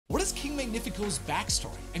what is King Magnifico's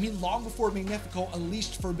backstory? I mean, long before Magnifico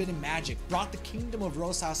unleashed forbidden magic, brought the Kingdom of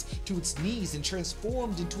Rosas to its knees, and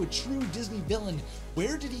transformed into a true Disney villain,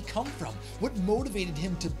 where did he come from? What motivated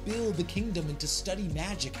him to build the kingdom and to study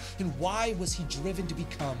magic? And why was he driven to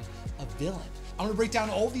become a villain? I'm going to break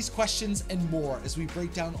down all of these questions and more as we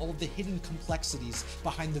break down all of the hidden complexities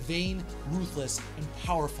behind the vain, ruthless, and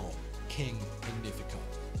powerful King Magnifico.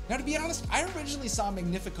 Now, to be honest, I originally saw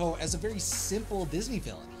Magnifico as a very simple Disney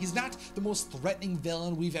villain. He's not the most threatening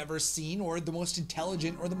villain we've ever seen, or the most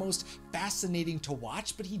intelligent, or the most fascinating to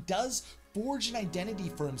watch, but he does forge an identity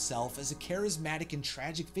for himself as a charismatic and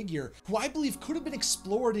tragic figure who I believe could have been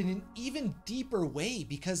explored in an even deeper way,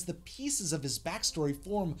 because the pieces of his backstory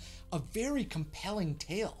form a very compelling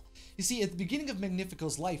tale. You see, at the beginning of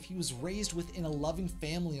Magnifico's life, he was raised within a loving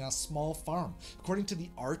family on a small farm. According to the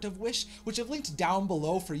Art of Wish, which I've linked down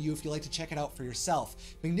below for you if you'd like to check it out for yourself,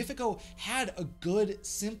 Magnifico had a good,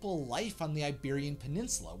 simple life on the Iberian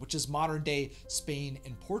Peninsula, which is modern-day Spain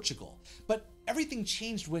and Portugal. But everything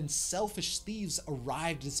changed when selfish thieves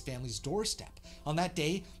arrived at his family's doorstep. On that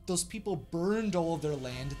day, those people burned all of their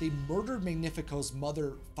land, they murdered Magnifico's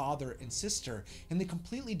mother, father, and sister, and they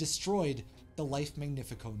completely destroyed the life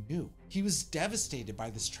Magnifico knew. He was devastated by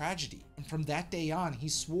this tragedy, and from that day on, he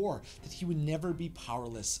swore that he would never be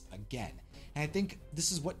powerless again. And I think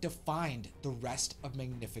this is what defined the rest of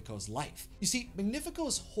Magnifico's life. You see,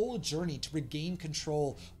 Magnifico's whole journey to regain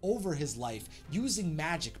control over his life using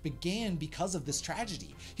magic began because of this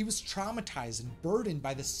tragedy. He was traumatized and burdened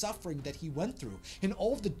by the suffering that he went through, and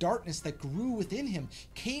all of the darkness that grew within him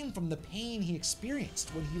came from the pain he experienced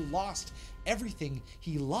when he lost everything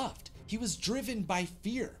he loved. He was driven by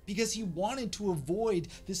fear because he wanted to avoid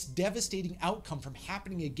this devastating outcome from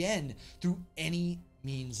happening again through any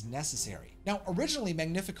means necessary. Now, originally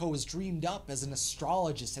Magnifico was dreamed up as an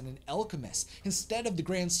astrologist and an alchemist. Instead of the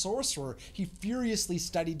grand sorcerer he furiously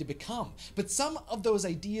studied to become, but some of those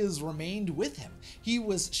ideas remained with him. He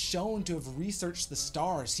was shown to have researched the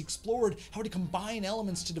stars, he explored how to combine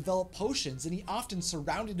elements to develop potions, and he often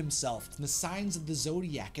surrounded himself in the signs of the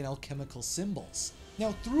zodiac and alchemical symbols.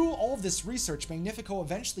 Now, through all of this research, Magnifico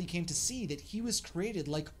eventually came to see that he was created,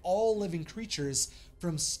 like all living creatures,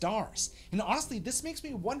 from stars. And honestly, this makes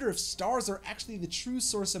me wonder if stars are actually the true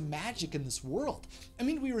source of magic in this world. I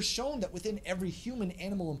mean, we were shown that within every human,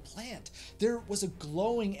 animal, and plant, there was a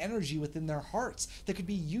glowing energy within their hearts that could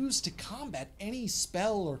be used to combat any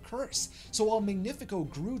spell or curse. So while Magnifico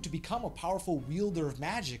grew to become a powerful wielder of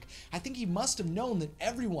magic, I think he must have known that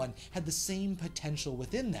everyone had the same potential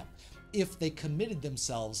within them, if they committed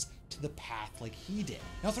themselves to the path like he did.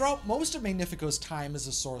 Now, throughout most of Magnifico's time as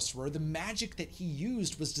a sorcerer, the magic that he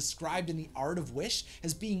used was described in the Art of Wish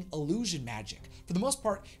as being illusion magic. For the most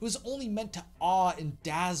part, it was only meant to awe and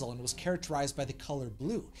dazzle, and was characterized by the color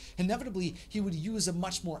blue. Inevitably, he would use a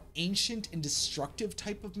much more ancient and destructive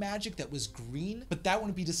type of magic that was green, but that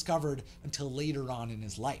wouldn't be discovered until later on in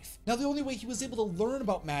his life. Now, the only way he was able to learn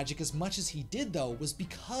about magic as much as he did, though, was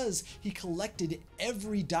because he collected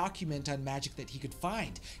every document on magic that he could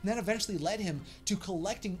find, and that eventually led him to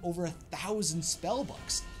collecting over 1,000 spell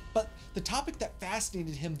books. But the topic that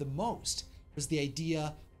fascinated him the most was the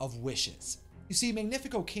idea of wishes. You see,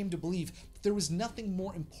 Magnifico came to believe that there was nothing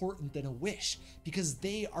more important than a wish, because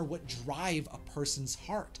they are what drive a person's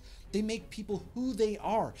heart. They make people who they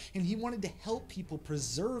are, and he wanted to help people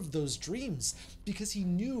preserve those dreams because he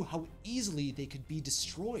knew how easily they could be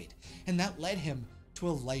destroyed, and that led him to a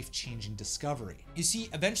life-changing discovery. You see,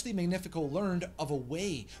 eventually Magnifico learned of a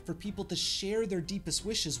way for people to share their deepest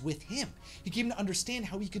wishes with him. He came to understand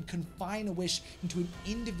how he could confine a wish into an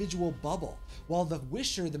individual bubble, while the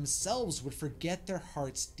wisher themselves would forget their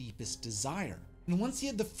heart's deepest desire. And once he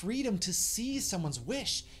had the freedom to see someone's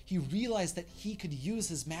wish, he realized that he could use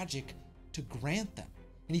his magic to grant them.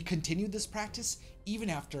 And he continued this practice even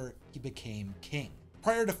after he became king.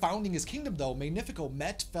 Prior to founding his kingdom, though, Magnifico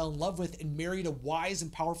met, fell in love with, and married a wise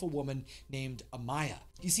and powerful woman named Amaya.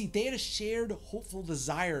 You see, they had a shared, hopeful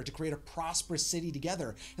desire to create a prosperous city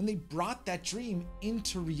together, and they brought that dream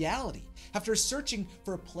into reality. After searching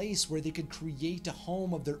for a place where they could create a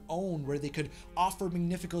home of their own, where they could offer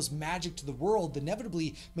Magnifico's magic to the world,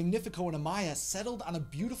 inevitably, Magnifico and Amaya settled on a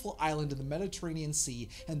beautiful island in the Mediterranean Sea,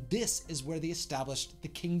 and this is where they established the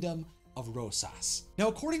Kingdom of Rosas. Now,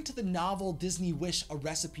 according to the novel Disney Wish, A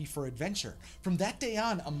Recipe for Adventure, from that day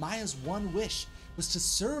on, Amaya's one wish was to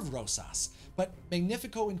serve Rosas, but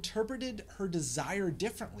Magnifico interpreted her desire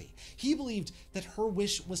differently. He believed that her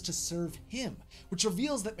wish was to serve him, which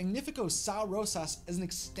reveals that Magnifico saw Rosas as an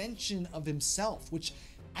extension of himself, which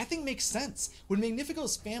I think makes sense. When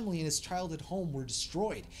Magnifico's family and his childhood home were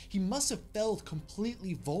destroyed, he must have felt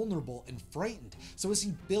completely vulnerable and frightened. So as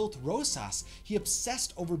he built Rosas, he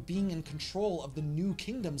obsessed over being in control of the new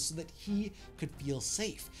kingdom so that he could feel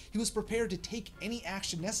safe. He was prepared to take any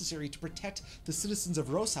action necessary to protect the citizens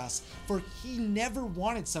of Rosas, for he never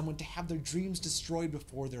wanted someone to have their dreams destroyed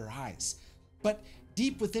before their eyes. But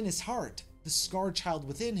deep within his heart, the scarred child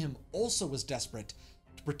within him also was desperate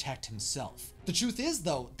to protect himself. The truth is,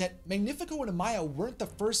 though, that Magnifico and Amaya weren't the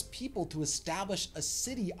first people to establish a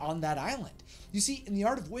city on that island. You see, in The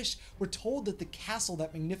Art of Wish, we're told that the castle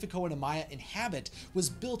that Magnifico and Amaya inhabit was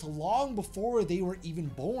built long before they were even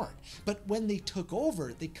born. But when they took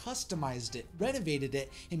over, they customized it, renovated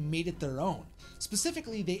it, and made it their own.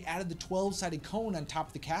 Specifically, they added the 12-sided cone on top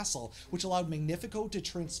of the castle, which allowed Magnifico to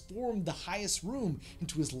transform the highest room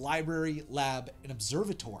into his library, lab, and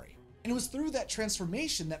observatory. And it was through that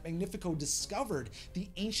transformation that Magnifico discovered the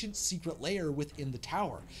ancient secret lair within the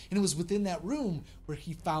tower. And it was within that room where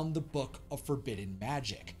he found the Book of Forbidden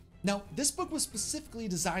Magic. Now, this book was specifically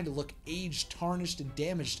designed to look aged, tarnished, and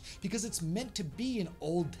damaged because it's meant to be an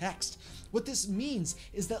old text. What this means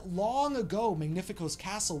is that long ago, Magnifico's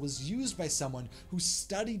castle was used by someone who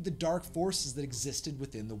studied the dark forces that existed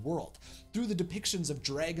within the world. Through the depictions of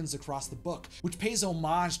dragons across the book, which pays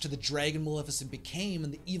homage to the dragon Maleficent became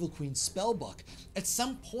in the Evil Queen spellbook, at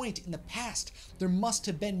some point in the past, there must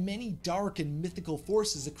have been many dark and mythical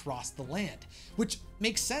forces across the land, which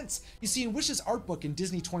makes sense. You see, in Wish's art book in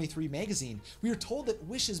Disney 23 magazine, we are told that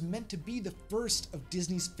Wish is meant to be the first of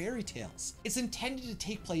Disney's fairy tales. It's intended to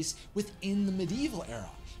take place within the medieval era.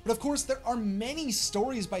 But of course, there are many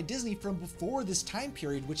stories by Disney from before this time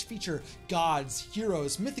period which feature gods,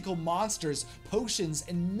 heroes, mythical monsters, potions,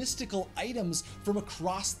 and mystical items from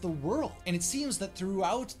across the world. And it seems that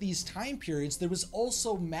throughout these time periods, there was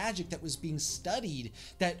also magic that was being studied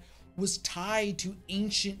that was tied to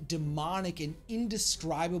ancient, demonic, and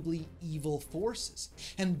indescribably evil forces.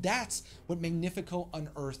 And that's what Magnifico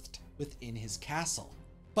unearthed within his castle.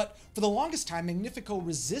 But for the longest time, Magnifico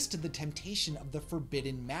resisted the temptation of the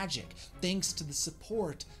forbidden magic, thanks to the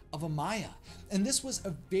support of Amaya. And this was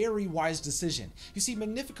a very wise decision. You see,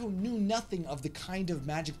 Magnifico knew nothing of the kind of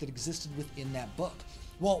magic that existed within that book.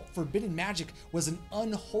 While forbidden magic was an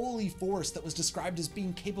unholy force that was described as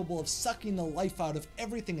being capable of sucking the life out of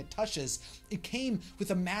everything it touches, it came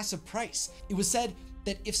with a massive price. It was said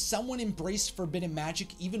that if someone embraced forbidden magic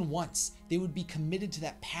even once, they would be committed to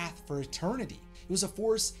that path for eternity. It was a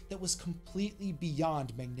force that was completely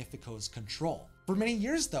beyond Magnifico's control. For many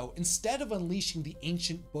years, though, instead of unleashing the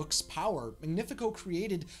ancient book's power, Magnifico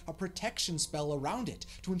created a protection spell around it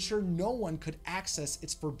to ensure no one could access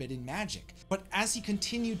its forbidden magic. But as he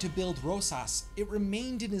continued to build Rosas, it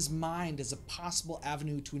remained in his mind as a possible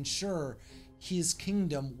avenue to ensure his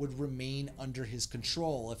kingdom would remain under his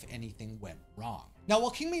control if anything went wrong. Now,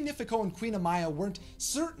 while King Magnifico and Queen Amaya weren't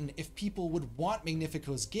certain if people would want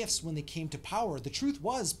Magnifico's gifts when they came to power, the truth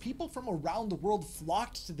was people from around the world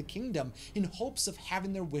flocked to the kingdom in hopes of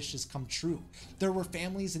having their wishes come true. There were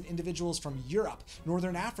families and individuals from Europe,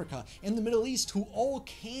 Northern Africa, and the Middle East who all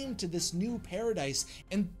came to this new paradise,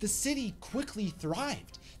 and the city quickly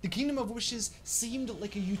thrived. The Kingdom of Wishes seemed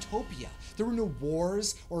like a utopia. There were no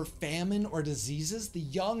wars or famine or diseases. The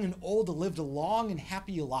young and old lived long and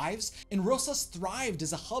happy lives, and Rosas thrived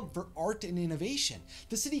as a hub for art and innovation.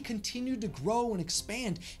 The city continued to grow and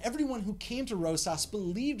expand. Everyone who came to Rosas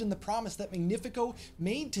believed in the promise that Magnifico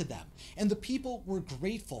made to them, and the people were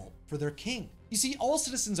grateful for their king. You see, all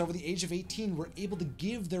citizens over the age of 18 were able to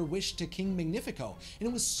give their wish to King Magnifico, and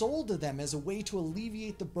it was sold to them as a way to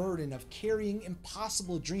alleviate the burden of carrying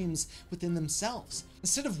impossible dreams within themselves.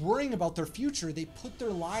 Instead of worrying about their future, they put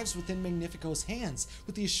their lives within Magnifico's hands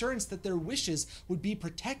with the assurance that their wishes would be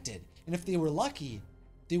protected, and if they were lucky,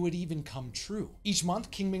 they would even come true. Each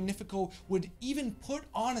month, King Magnifico would even put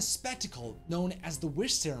on a spectacle known as the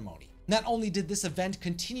Wish Ceremony. Not only did this event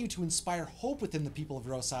continue to inspire hope within the people of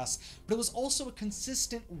Rosas, but it was also a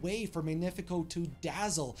consistent way for Magnifico to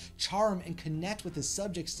dazzle, charm, and connect with his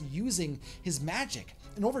subjects using his magic.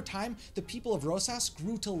 And over time, the people of Rosas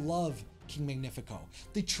grew to love King Magnifico.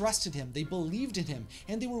 They trusted him, they believed in him,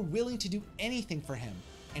 and they were willing to do anything for him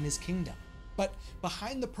and his kingdom. But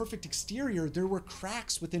behind the perfect exterior, there were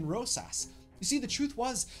cracks within Rosas. You see, the truth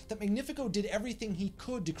was that Magnifico did everything he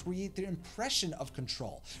could to create the impression of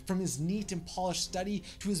control. From his neat and polished study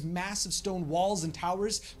to his massive stone walls and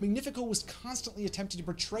towers, Magnifico was constantly attempting to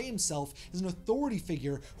portray himself as an authority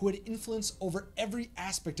figure who had influence over every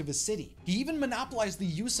aspect of his city. He even monopolized the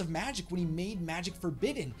use of magic when he made magic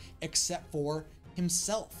forbidden, except for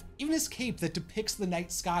himself. Even his cape that depicts the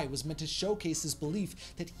night sky was meant to showcase his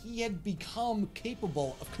belief that he had become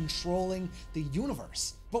capable of controlling the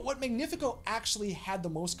universe. But what Magnifico actually had the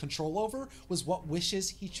most control over was what wishes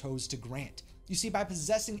he chose to grant. You see, by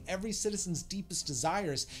possessing every citizen's deepest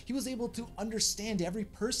desires, he was able to understand every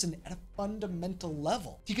person at a fundamental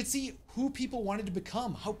level. He could see who people wanted to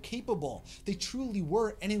become, how capable they truly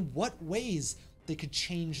were, and in what ways they could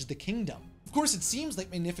change the kingdom. Of course, it seems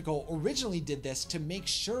like Magnifico originally did this to make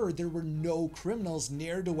sure there were no criminals,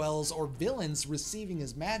 ne'er-do-wells, or villains receiving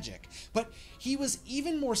his magic, but he was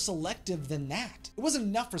even more selective than that. It wasn't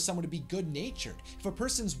enough for someone to be good-natured. If a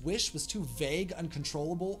person's wish was too vague,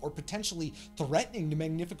 uncontrollable, or potentially threatening to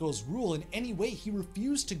Magnifico's rule in any way, he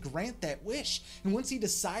refused to grant that wish. And once he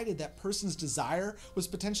decided that person's desire was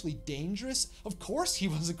potentially dangerous, of course he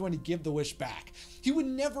wasn't going to give the wish back. He would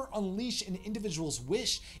never unleash an individual's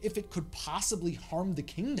wish if it could possibly harm the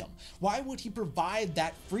kingdom. Why would he provide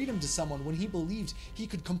that freedom to someone when he believed he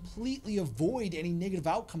could completely avoid any negative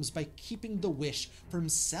outcomes by keeping the wish for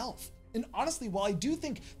himself? And honestly, while I do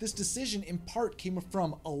think this decision in part came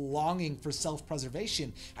from a longing for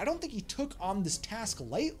self-preservation, I don't think he took on this task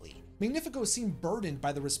lightly. Magnifico seemed burdened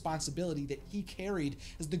by the responsibility that he carried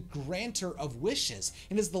as the grantor of wishes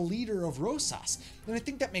and as the leader of Rosas. And I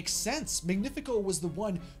think that makes sense. Magnifico was the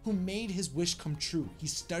one who made his wish come true. He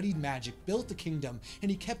studied magic, built a kingdom, and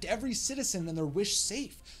he kept every citizen and their wish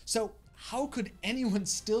safe. So how could anyone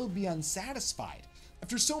still be unsatisfied?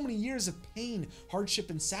 After so many years of pain, hardship,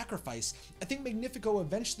 and sacrifice, I think Magnifico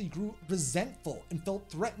eventually grew resentful and felt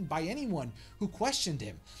threatened by anyone who questioned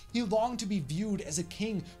him. He longed to be viewed as a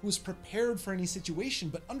king who was prepared for any situation,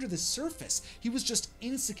 but under the surface, he was just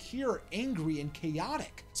insecure, angry, and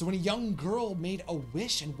chaotic. So when a young girl made a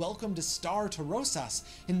wish and welcomed a star to Rosas,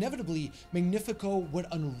 inevitably, Magnifico would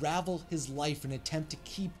unravel his life in an attempt to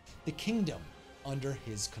keep the kingdom under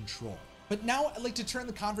his control. But now I'd like to turn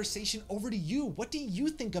the conversation over to you. What do you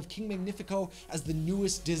think of King Magnifico as the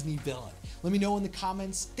newest Disney villain? Let me know in the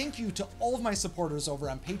comments. Thank you to all of my supporters over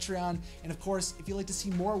on Patreon. And of course, if you'd like to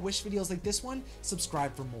see more Wish videos like this one,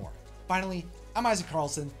 subscribe for more. Finally, I'm Isaac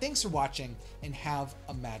Carlson. Thanks for watching and have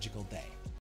a magical day.